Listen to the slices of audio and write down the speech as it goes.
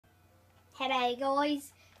Hey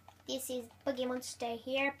guys, this is Boogie Monster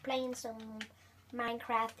here playing some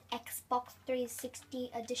Minecraft Xbox 360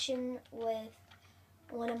 edition with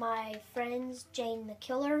one of my friends, Jane the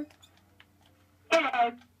Killer.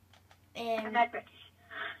 Hello. And I'm not British.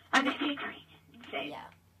 I'm Italian. yeah,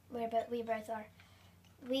 we both are.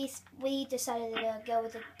 We decided to go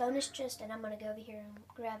with the bonus chest, and I'm gonna go over here and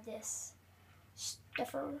grab this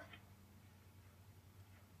stuffer.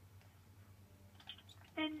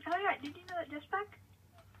 And oh yeah, did you know that just back?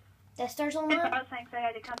 That star's I online? was saying so I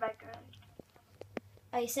had to come back early.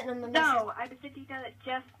 Are you sitting on the message? No, I just said you know that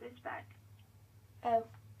Jeff is back. Oh.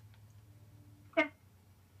 Yeah.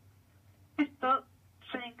 His boat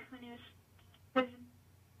sank when he was prison.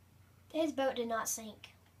 His boat did not sink.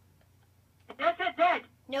 Yes, it did.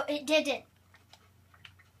 No, it didn't.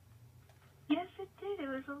 Yes, it did. It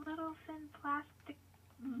was a little thin plastic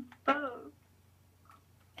boat.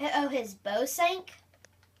 Oh, his bow sank?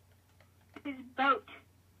 His boat.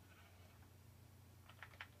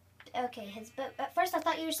 Okay, his boat. At first I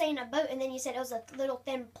thought you were saying a boat, and then you said it was a little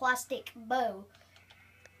thin plastic bow.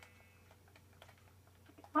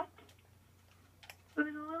 What? It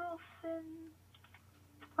was a little thin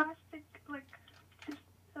plastic, like, just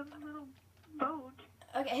a little boat.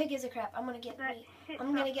 Okay, who gives a crap? I'm gonna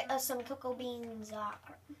get us some cocoa beans. Ah!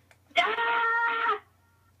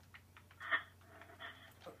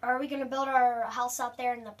 Are we gonna build our house out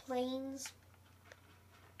there in the plains?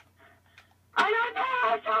 I don't know.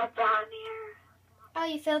 I fell down here. Oh,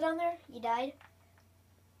 you fell down there? You died?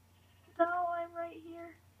 No, I'm right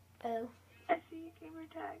here. Oh. I see your gamer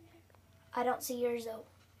tag. I don't see yours though.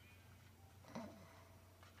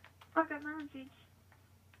 I got melon seeds.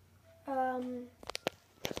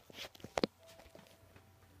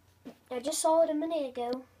 I just saw it a minute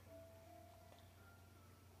ago.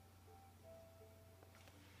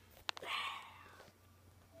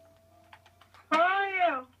 Where are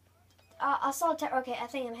you? I saw okay, I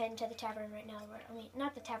think I'm heading to the tavern right now. I mean,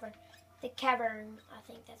 not the tavern. The cavern, I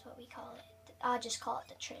think that's what we call it. I'll just call it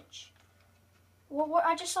the trench. Well,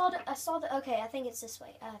 I just saw it. I saw the. Okay, I think it's this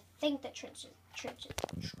way. I think the trench.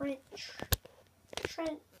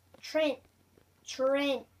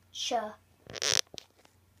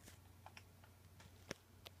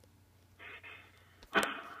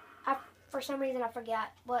 For some reason, I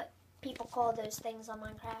forgot what people call those things on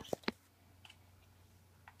Minecraft.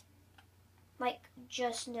 Like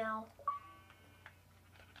just now.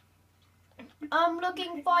 I'm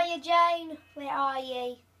looking for you, Jane. Where are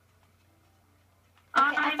you?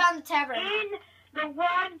 Okay, I found the tavern. In the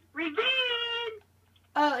one ravine.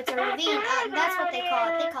 Oh, it's a ravine. That's what they call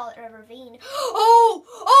it. They call it a ravine. Oh!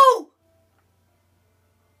 Oh!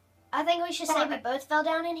 I think we should say we both fell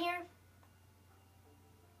down in here.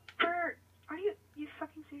 Are you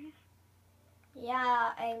fucking serious?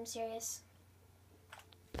 Yeah, I'm serious.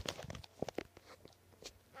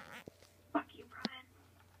 Fuck you, Brian.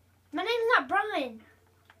 My name's not Brian.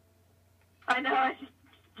 I know, I just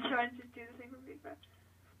trying to do the thing from Big Bad.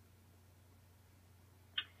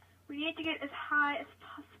 We need to get as high as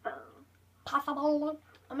possible.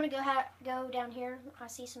 I'm gonna go down here. I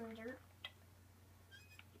see some dirt.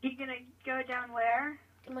 You gonna go down where?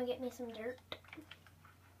 I'm gonna get me some dirt.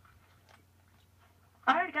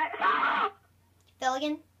 I already got. Ah! Fell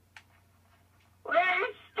again? We're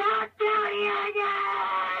stuck down here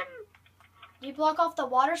again! Did you block off the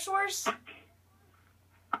water source?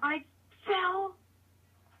 I fell.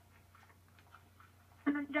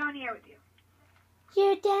 And I'm down here with you.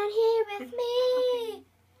 You're down here with me.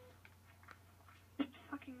 It's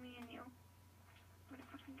fucking me and you. I'm gonna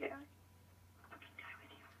fucking get out. I'll fucking die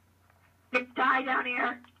with you. You die down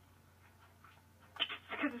here. It's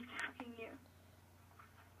because it's fucking you.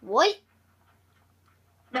 What?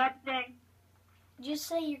 Nothing. Did you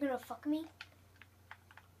say you're gonna fuck me?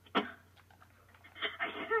 I said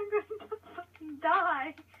I'm going to fucking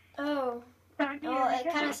die. Oh. Down here Oh, it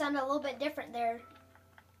again. kind of sounded a little bit different there.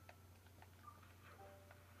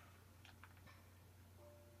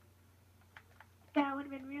 Yeah, it would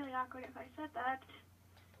have been really awkward if I said that.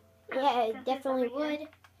 Yeah, it definitely would.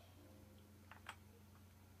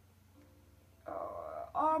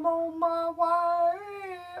 I'm on my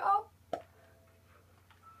way up.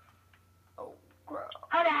 Oh, crap.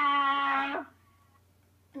 Hello.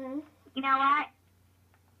 Hmm? You know what?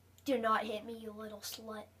 Do not hit me, you little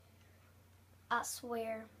slut. I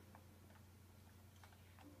swear.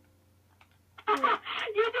 You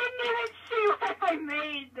didn't even see what I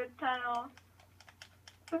made the tunnel.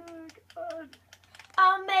 Oh God.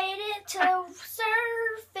 I made it to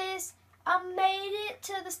surface. I made it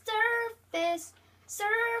to the surface. Surface.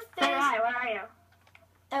 Hey, hi, where are you?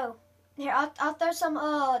 Oh, Here, I'll throw some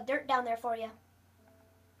dirt down there for you.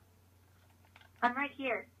 I'm right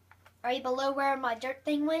here. Are you below where my dirt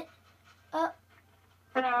thing went? Hello.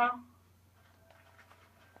 Huh?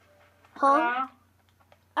 Hello.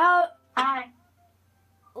 Oh, Hi.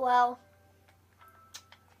 well.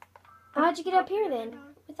 How'd you get up here then?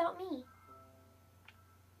 Without me?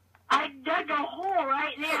 I dug a hole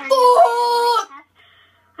right there. Oh!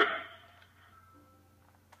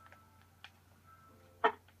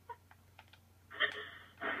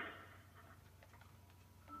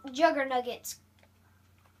 Jugger nuggets.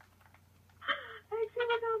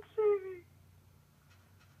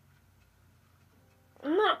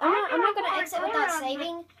 I'm not gonna exit without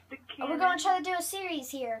saving. We're gonna try to do a series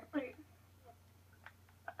here. Wait.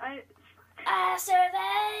 I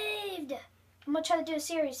survived! I'm gonna try to do a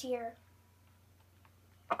series here.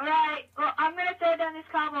 Alright, well, I'm gonna throw down this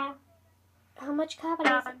cobble. How much cobble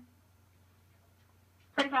is it?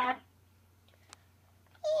 25.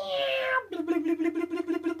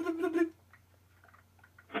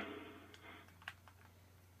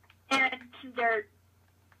 And some dirt.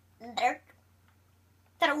 Dirt.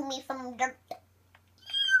 Throw me some dirt.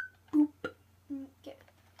 Boop. Okay.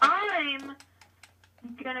 I'm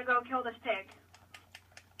gonna go kill this pig.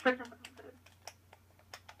 For some food.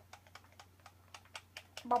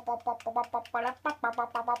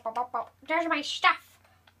 There's my stuff.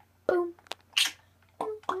 Boom.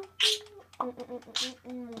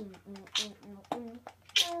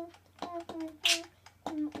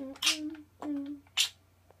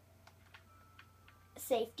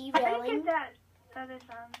 Safety I think railing. it's that other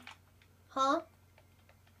sound. Huh?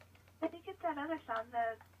 I think it's that other sound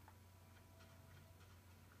that...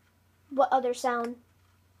 What other sound?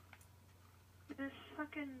 This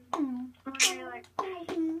fucking... Where you're like...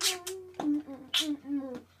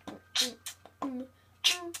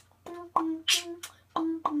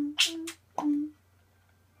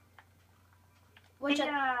 Which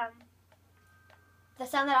the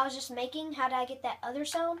sound that I was just making? How did I get that other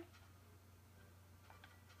sound?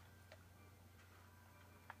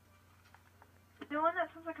 The one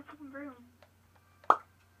that sounds like a fucking broom.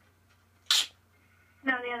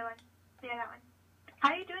 No, the other one. Yeah, that one. How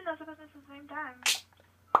are you doing those at the same time?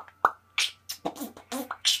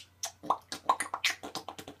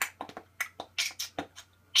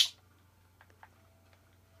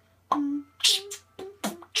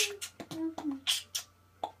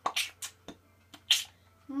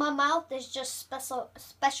 My mouth is just special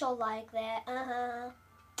like that.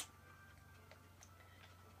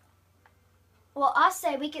 Well, I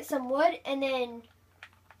say we get some wood and then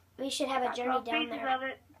we should have a journey down there. Of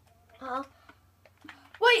it. Huh?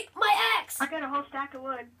 Wait, my axe! I got a whole stack of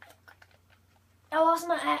wood. I lost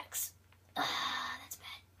my axe. That's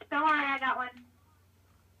bad. Don't worry, I got one.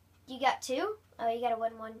 You got two? Oh, you got a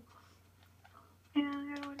wooden one. Yeah,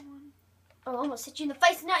 I got one. Oh, I almost hit you in the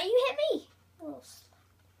face. Now you hit me. A little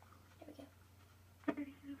There we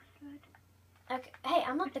go. Okay. Hey,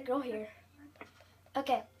 I'm not the girl here.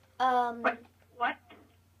 Okay. What?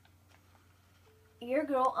 You're a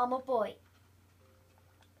girl, I'm a boy.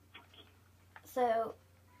 So,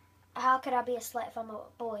 how could I be a slut if I'm a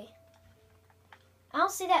boy? I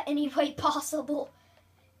don't see that any way possible.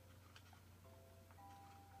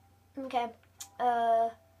 Okay.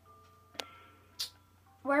 Where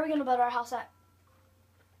are we gonna build our house at?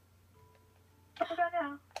 I don't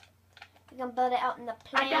know. We're gonna build it out in the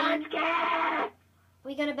I don't plains. care.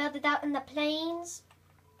 We're gonna build it out in the plains.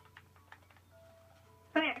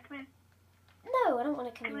 Come here, come here. No, I don't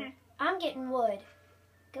want to come Come here. here. I'm getting wood.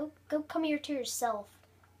 Go come here to yourself.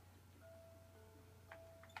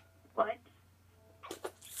 What?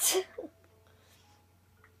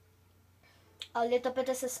 A little bit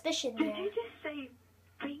of suspicion Did there. you just say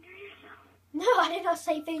finger yourself? No, I did not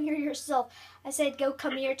say finger yourself. I said go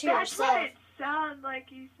come here to That's yourself. what it sounded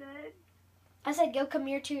like you said. I said go come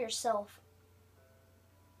here to yourself.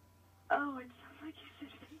 Oh, it sounds like you said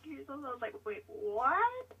finger yourself. I was like, wait,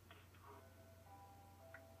 what?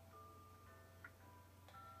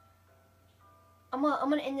 I'm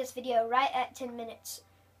gonna end this video right at 10 minutes.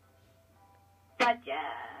 Gotcha. I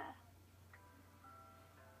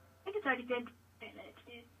think it's already been 10 minutes,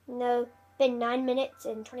 dude. No, been 9 minutes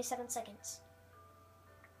and 27 seconds.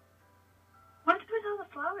 What's with all the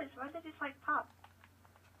flowers? Why did they just like pop?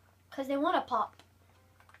 Cause they want to pop.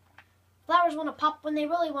 Flowers want to pop when they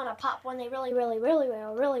really want to pop. When they really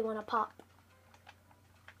want to pop.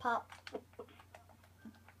 Pop.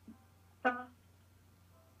 Fuck.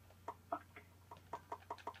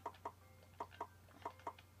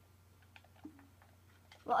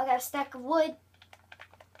 Well, I got a stack of wood.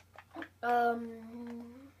 Well,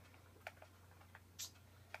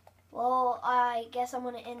 Well, I guess I'm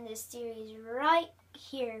going to end this series right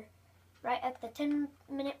here. Right at the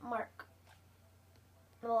 10-minute mark.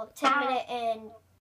 Well, 10 minute and